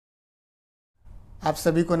आप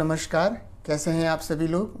सभी को नमस्कार। कैसे हैं आप सभी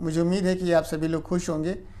लोग? मुझे उम्मीद है कि आप सभी लोग खुश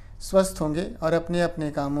होंगे, स्वस्थ होंगे और अपने अपने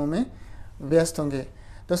कामों में व्यस्त होंगे।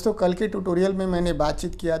 दोस्तों, कल के ट्यूटोरियल में मैंने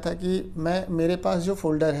बातचीत किया था कि मेरे पास जो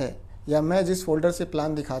फ़ोल्डर है या मैं जिस फ़ोल्डर से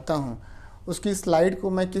प्लान दिखाता हूं, उसकी स्लाइड को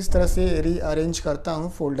मैं किस तरह से रीअरेंज करता हूं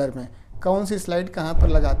फ़ोल्डर में, कौन सी स्लाइड कहां पर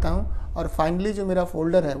लगाता हूं और फाइनली जो मेरा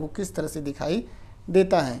फ़ोल्डर है वो किस तरह से दिखाई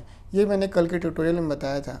देता है। ये मैंने कल के ट्यूटोरियल में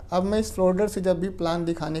बताया था। अब मैं इस फ़ोल्डर से जब भी प्लान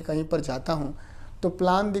दिखाने कहीं पर जाता हूँ तो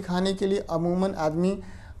प्लान दिखाने के लिए अमूमन आदमी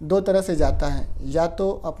दो तरह से जाता है। या तो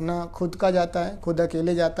अपना खुद का जाता है, खुद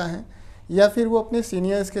अकेले जाता है, या फिर वो अपने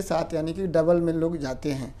सीनियर्स के साथ यानी कि डबल में लोग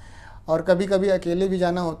जाते हैं। और कभी कभी अकेले भी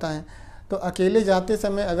जाना होता है। तो अकेले जाते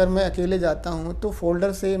समय अगर मैं अकेले जाता हूँ तो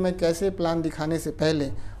फ़ोल्डर से मैं कैसे प्लान दिखाने से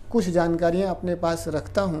पहले कुछ जानकारियाँ अपने पास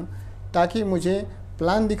रखता हूँ, ताकि मुझे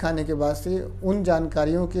प्लान दिखाने के बाद से उन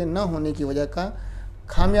जानकारियों के न होने की वजह का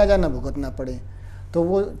खामियाजा न भुगतना पड़े। तो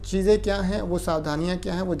वो चीज़ें क्या हैं, वो सावधानियां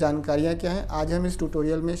क्या हैं, वो जानकारियां क्या हैं, आज हम इस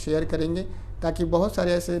ट्यूटोरियल में शेयर करेंगे, ताकि बहुत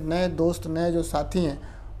सारे ऐसे नए दोस्त, नए जो साथी हैं,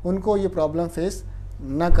 उनको ये प्रॉब्लम फेस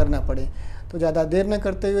ना करना पड़े। तो ज़्यादा देर न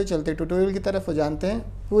करते हुए चलते ट्यूटोरियल की तरफ और जानते हैं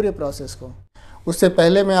पूरे प्रोसेस को। उससे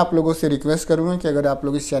पहले मैं आप लोगों से रिक्वेस्ट करूँगा कि अगर आप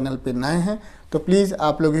लोग इस चैनल पर नए हैं तो प्लीज़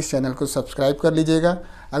आप लोग इस चैनल को सब्सक्राइब कर लीजिएगा।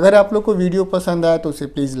 अगर आप लोग को वीडियो पसंद आए तो उसे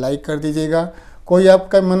प्लीज़ लाइक कर दीजिएगा। कोई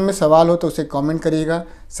आपका मन में सवाल हो तो उसे कमेंट करिएगा।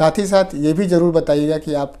 साथ ही साथ ये भी ज़रूर बताइएगा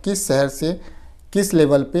कि आप किस शहर से, किस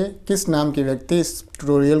लेवल पे, किस नाम के व्यक्ति इस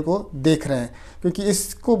ट्यूटोरियल को देख रहे हैं, क्योंकि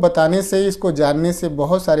इसको बताने से, इसको जानने से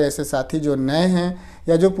बहुत सारे ऐसे साथी जो नए हैं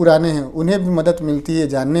या जो पुराने हैं उन्हें भी मदद मिलती है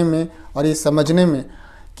जानने में और ये समझने में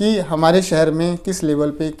कि हमारे शहर में किस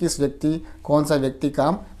लेवल पे किस व्यक्ति, कौन सा व्यक्ति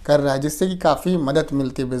काम कर रहा है, जिससे कि काफ़ी मदद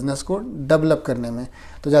मिलती है बिज़नेस को डेवलप करने में।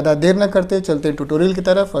 तो ज़्यादा देर न करते चलते ट्यूटोरियल की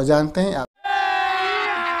तरफ और जानते हैं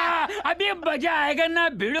अभी मजा आएगा ना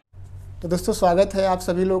भिड़ो। तो दोस्तों, स्वागत है आप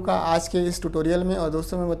सभी लोगों का आज के इस ट्यूटोरियल में। और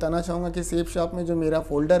दोस्तों, मैं बताना चाहूँगा कि सेफ शॉप में जो मेरा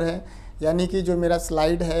फ़ोल्डर है, यानी कि जो मेरा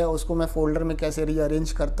स्लाइड है, उसको मैं फ़ोल्डर में कैसे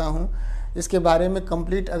रीअरेंज करता हूँ, इसके बारे में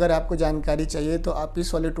कंप्लीट अगर आपको जानकारी चाहिए तो आप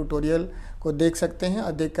इस वाले ट्यूटोरियल को देख सकते हैं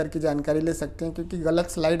और देख करके जानकारी ले सकते हैं। क्योंकि गलत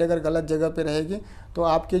स्लाइड अगर गलत जगह पे रहेगी तो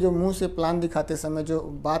आपके जो मुंह से प्लान दिखाते समय जो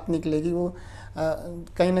बात निकलेगी वो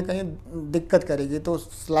कहीं ना कहीं दिक्कत करेगी। तो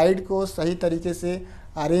स्लाइड को सही तरीके से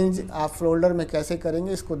अरेंज आप फ़ोल्डर में कैसे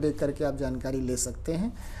करेंगे, इसको देख करके आप जानकारी ले सकते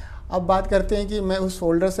हैं। अब बात करते हैं कि मैं उस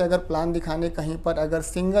फ़ोल्डर से अगर प्लान दिखाने कहीं पर अगर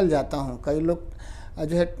सिंगल जाता हूँ, कई लोग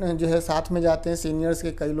जो है साथ में जाते हैं सीनियर्स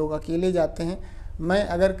के, कई लोग अकेले जाते हैं। मैं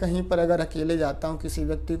अगर कहीं पर अगर अकेले जाता हूँ किसी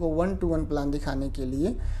व्यक्ति को 1-to-1 प्लान दिखाने के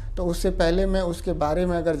लिए, तो उससे पहले मैं उसके बारे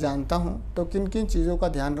में अगर जानता हूँ तो किन किन चीज़ों का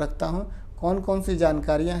ध्यान रखता हूँ, कौन कौन सी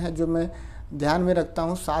जानकारियाँ हैं जो मैं ध्यान में रखता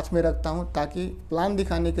हूँ, साथ में रखता हूँ, ताकि प्लान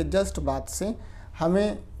दिखाने के जस्ट बाद से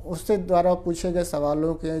हमें उससे द्वारा पूछे गए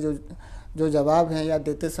सवालों के जो जवाब हैं या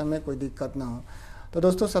देते समय कोई दिक्कत ना हो। तो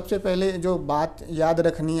दोस्तों, सबसे पहले जो बात याद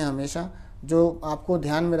रखनी है, हमेशा जो आपको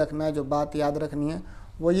ध्यान में रखना है, जो बात याद रखनी है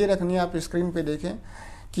वो ये रखनी है, आप स्क्रीन पे देखें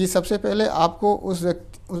कि सबसे पहले आपको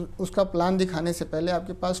उसका प्लान दिखाने से पहले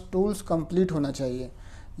आपके पास टूल्स कंप्लीट होना चाहिए।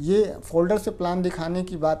 ये फ़ोल्डर से प्लान दिखाने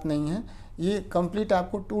की बात नहीं है, ये कंप्लीट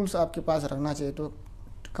आपको टूल्स आपके पास रखना चाहिए। तो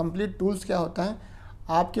कंप्लीट टूल्स क्या होता है,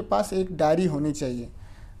 आपके पास एक डायरी होनी चाहिए,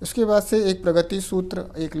 उसके बाद से एक प्रगति सूत्र,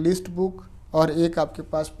 एक लिस्ट बुक और एक आपके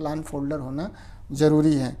पास प्लान फ़ोल्डर होना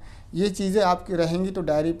ज़रूरी है। ये चीज़ें आपकी रहेंगी तो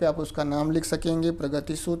डायरी पे आप उसका नाम लिख सकेंगे,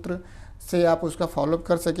 प्रगति सूत्र से आप उसका फॉलोअप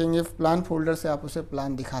कर सकेंगे, प्लान फ़ोल्डर से आप उसे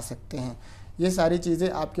प्लान दिखा सकते हैं। ये सारी चीज़ें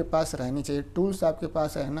आपके पास रहनी चाहिए, टूल्स आपके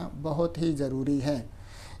पास रहना बहुत ही ज़रूरी है।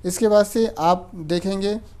 इसके बाद से आप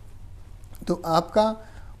देखेंगे तो आपका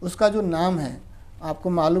उसका जो नाम है आपको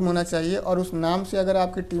मालूम होना चाहिए, और उस नाम से अगर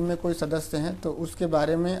आपकी टीम में कोई सदस्य हैं तो उसके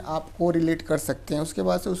बारे में आप को रिलेट कर सकते हैं। उसके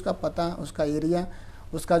बाद से उसका पता, उसका एरिया,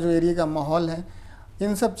 उसका जो एरिया का माहौल है,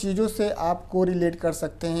 इन सब चीज़ों से आप को रिलेट कर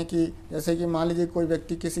सकते हैं। कि जैसे कि मान लीजिए कोई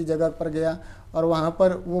व्यक्ति किसी जगह पर गया और वहाँ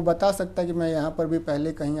पर वो बता सकता है कि मैं यहाँ पर भी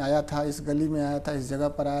पहले कहीं आया था, इस गली में आया था, इस जगह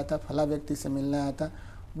पर आया था, फला व्यक्ति से मिलने आया था,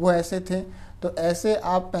 वो ऐसे थे। तो ऐसे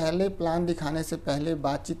आप पहले प्लान दिखाने से पहले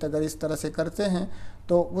बातचीत अगर इस तरह से करते हैं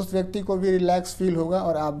तो उस व्यक्ति को भी रिलैक्स फील होगा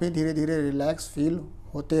और आप भी धीरे धीरे रिलैक्स फील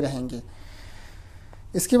होते रहेंगे।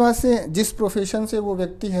 इसके बाद से जिस प्रोफेशन से वो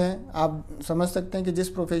व्यक्ति है, आप समझ सकते हैं कि जिस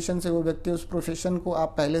प्रोफेशन से वो व्यक्ति, उस प्रोफेशन को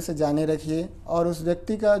आप पहले से जाने रखिए। और उस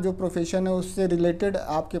व्यक्ति का जो प्रोफेशन है उससे रिलेटेड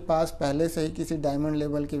आपके पास पहले से ही किसी डायमंड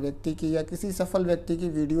लेवल के व्यक्ति की या किसी सफल व्यक्ति की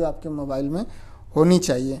वीडियो आपके मोबाइल में होनी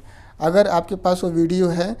चाहिए। अगर आपके पास वो वीडियो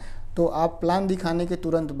है तो आप प्लान दिखाने के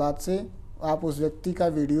तुरंत बाद से आप उस व्यक्ति का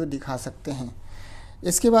वीडियो दिखा सकते हैं।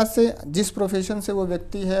 इसके बाद से जिस प्रोफेशन से वो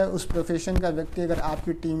व्यक्ति है, उस प्रोफेशन का व्यक्ति अगर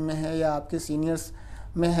आपकी टीम में है या आपके सीनियर्स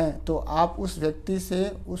में है तो आप उस व्यक्ति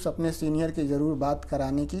से, उस अपने सीनियर की ज़रूर बात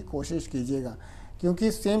कराने की कोशिश कीजिएगा।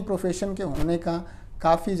 क्योंकि सेम प्रोफेशन के होने का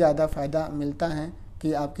काफ़ी ज़्यादा फ़ायदा मिलता है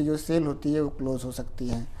कि आपकी जो सेल होती है वो क्लोज़ हो सकती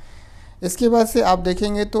है। इसके बाद से आप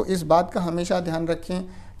देखेंगे तो इस बात का हमेशा ध्यान रखें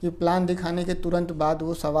कि प्लान दिखाने के तुरंत बाद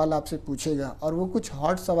वो सवाल आपसे पूछेगा, और वो कुछ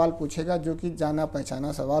हॉट सवाल पूछेगा जो कि जाना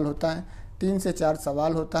पहचाना सवाल होता है। 3 से 4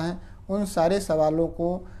 सवाल होता है। उन सारे सवालों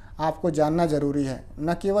को आपको जानना ज़रूरी है।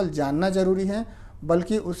 न केवल जानना ज़रूरी है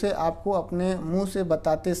बल्कि उसे आपको अपने मुंह से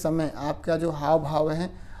बताते समय आपका जो हाव भाव है,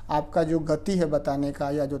 आपका जो गति है बताने का,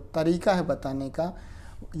 या जो तरीका है बताने का,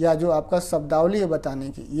 या जो आपका शब्दावली है बताने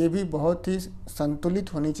की, ये भी बहुत ही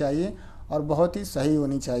संतुलित होनी चाहिए और बहुत ही सही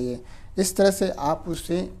होनी चाहिए। इस तरह से आप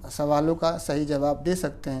उससे सवालों का सही जवाब दे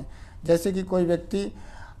सकते हैं। जैसे कि कोई व्यक्ति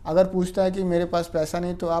अगर पूछता है कि मेरे पास पैसा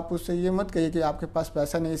नहीं, तो आप उससे ये मत कहिए कि आपके पास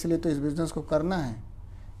पैसा नहीं इसलिए तो इस बिज़नेस को करना है।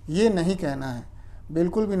 ये नहीं कहना है,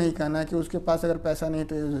 बिल्कुल भी नहीं कहना है कि उसके पास अगर पैसा नहीं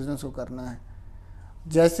तो इस बिज़नेस को करना है।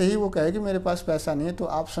 जैसे ही वो कहे कि मेरे पास पैसा नहीं है, तो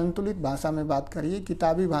आप संतुलित भाषा में बात करिए,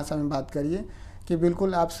 किताबी भाषा में बात करिए कि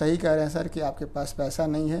बिल्कुल आप सही कह रहे हैं सर कि आपके पास पैसा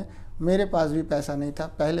नहीं है, मेरे पास भी पैसा नहीं था,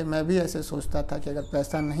 पहले मैं भी ऐसे सोचता था कि अगर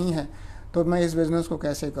पैसा नहीं है तो मैं इस बिज़नेस को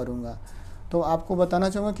कैसे करूँगा। तो आपको बताना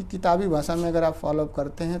चाहूँगा कि किताबी भाषा में अगर आप फॉलोअप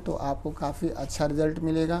करते हैं तो आपको काफ़ी अच्छा रिजल्ट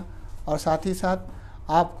मिलेगा, और साथ ही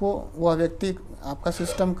साथ आपको वह व्यक्ति आपका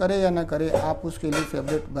सिस्टम करे या ना करे, आप उसके लिए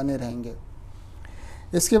फेवरेट बने रहेंगे।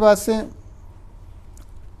 इसके बाद से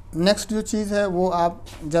नेक्स्ट जो चीज़ है वो, आप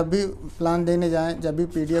जब भी प्लान देने जाएं, जब भी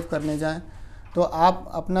पीडीएफ करने जाएं, तो आप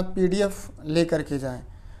अपना पीडीएफ ले करके जाएं।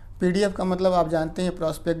 पीडीएफ का मतलब आप जानते हैं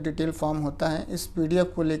प्रॉस्पेक्ट डिटेल फॉर्म होता है। इस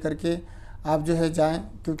पीडीएफ को लेकर के आप जो है जाएं,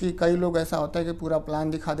 क्योंकि कई लोग ऐसा होता है कि पूरा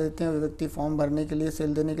प्लान दिखा देते हैं, वो व्यक्ति फॉर्म भरने के लिए,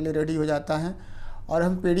 सेल देने के लिए रेडी हो जाता है और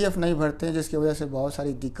हम पीडीएफ नहीं भरते हैं, जिसकी वजह से बहुत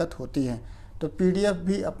सारी दिक्कत होती है। तो पीडीएफ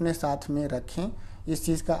भी अपने साथ में रखें, इस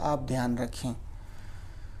चीज़ का आप ध्यान रखें।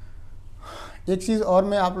 एक चीज़ और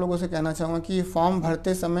मैं आप लोगों से कहना चाहूँगा कि फॉर्म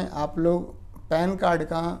भरते समय आप लोग पैन कार्ड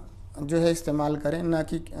का जो है इस्तेमाल करें, ना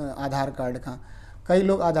कि आधार कार्ड का। कई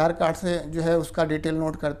लोग आधार कार्ड से जो है उसका डिटेल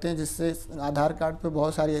नोट करते हैं, जिससे आधार कार्ड पे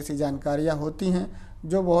बहुत सारी ऐसी जानकारियाँ होती हैं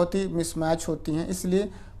जो बहुत ही मिसमैच होती हैं। इसलिए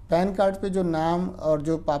पैन कार्ड पे जो नाम और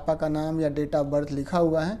जो पापा का नाम या डेट ऑफ बर्थ लिखा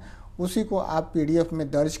हुआ है उसी को आप पीडीएफ में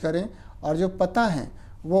दर्ज करें, और जो पता है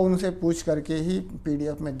वो उनसे पूछ करके ही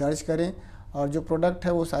पीडीएफ में दर्ज करें, और जो प्रोडक्ट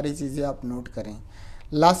है वो सारी चीज़ें आप नोट करें।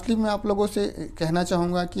 लास्टली मैं आप लोगों से कहना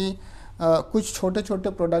चाहूँगा कि कुछ छोटे छोटे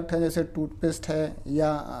प्रोडक्ट हैं, जैसे टूथपेस्ट है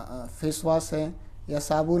या फेस वॉश है या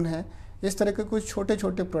साबुन है, इस तरह के कुछ छोटे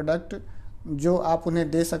छोटे प्रोडक्ट जो आप उन्हें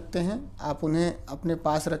दे सकते हैं, आप उन्हें अपने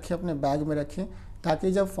पास रखें, अपने बैग में रखें,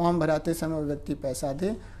 ताकि जब फॉर्म भराते समय वो व्यक्ति पैसा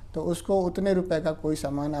दे तो उसको उतने रुपए का कोई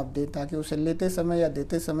सामान आप दें, ताकि उसे लेते समय या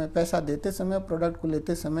देते समय, पैसा देते समय, प्रोडक्ट को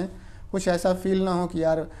लेते समय कुछ ऐसा फील ना हो कि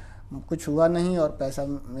यार कुछ हुआ नहीं और पैसा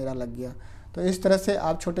मेरा लग गया। तो इस तरह से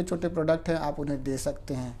आप छोटे छोटे प्रोडक्ट हैं आप उन्हें दे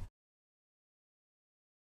सकते हैं।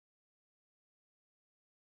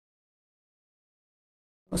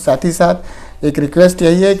 साथ ही साथ एक रिक्वेस्ट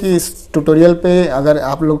यही है कि इस ट्यूटोरियल पे अगर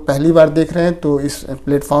आप लोग पहली बार देख रहे हैं तो इस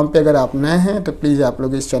प्लेटफॉर्म पे अगर आप नए हैं तो प्लीज़ आप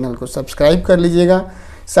लोग इस चैनल को सब्सक्राइब कर लीजिएगा।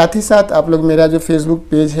 साथ ही साथ आप लोग मेरा जो फेसबुक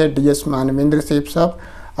पेज है DS मानवेंद्र सेफ शॉप,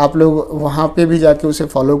 आप लोग वहाँ पे भी जाके उसे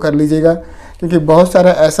फॉलो कर लीजिएगा, क्योंकि बहुत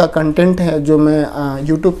सारा ऐसा कंटेंट है जो मैं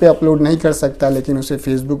यूट्यूब पे अपलोड नहीं कर सकता, लेकिन उसे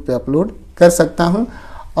फेसबुक पे अपलोड कर सकता हूँ।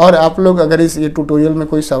 और आप लोग अगर इस ये ट्यूटोरियल में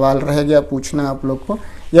कोई सवाल रह गया पूछना आप लोग को,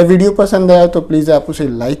 या वीडियो पसंद आया तो प्लीज़ आप उसे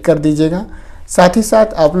लाइक कर दीजिएगा। साथ ही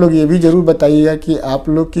साथ आप लोग ये भी ज़रूर बताइएगा कि आप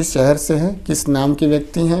लोग किस शहर से हैं, किस नाम के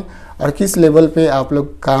व्यक्ति हैं और किस लेवल पे आप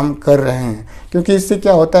लोग काम कर रहे हैं, क्योंकि इससे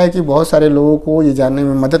क्या होता है कि बहुत सारे लोगों को ये जानने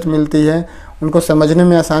में मदद मिलती है, उनको समझने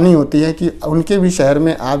में आसानी होती है कि उनके भी शहर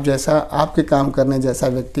में आप जैसा, आपके काम करने जैसा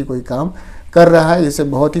व्यक्ति कोई काम कर रहा है। इससे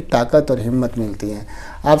बहुत ही ताकत और हिम्मत मिलती है।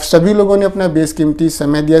 आप सभी लोगों ने अपना बेशकीमती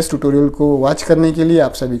समय दिया इस ट्यूटोरियल को वॉच करने के लिए,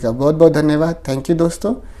 आप सभी का बहुत बहुत धन्यवाद। थैंक यू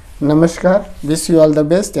दोस्तों, नमस्कार, wish you all the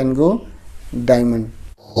best and go diamond.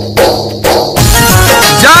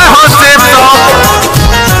 जय हो सेफ शॉप।